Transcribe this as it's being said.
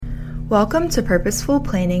Welcome to Purposeful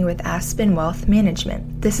Planning with Aspen Wealth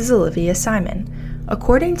Management. This is Olivia Simon.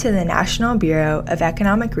 According to the National Bureau of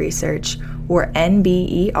Economic Research, or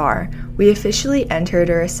NBER, we officially entered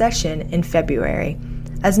a recession in February.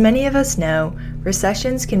 As many of us know,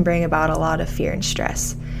 recessions can bring about a lot of fear and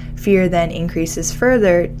stress. Fear then increases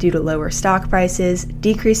further due to lower stock prices,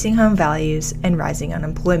 decreasing home values, and rising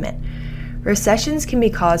unemployment. Recessions can be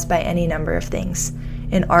caused by any number of things.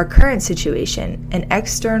 In our current situation, an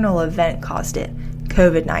external event caused it,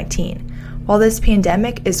 COVID-19. While this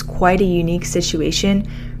pandemic is quite a unique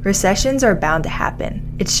situation, recessions are bound to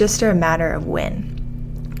happen. It's just a matter of when.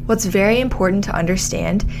 What's very important to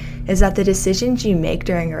understand is that the decisions you make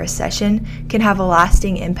during a recession can have a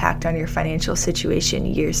lasting impact on your financial situation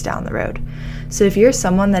years down the road. So if you're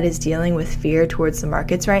someone that is dealing with fear towards the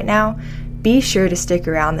markets right now, be sure to stick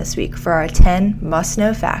around this week for our 10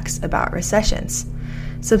 must-know facts about recessions.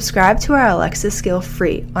 Subscribe to our Alexa skill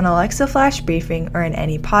free on Alexa Flash Briefing or in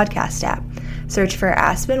any podcast app. Search for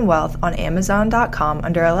Aspen Wealth on Amazon.com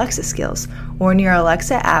under Alexa Skills or in your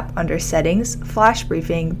Alexa app under Settings, Flash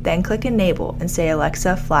Briefing, then click Enable and say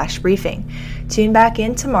Alexa Flash Briefing. Tune back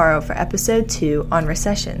in tomorrow for episode 2 on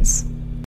recessions.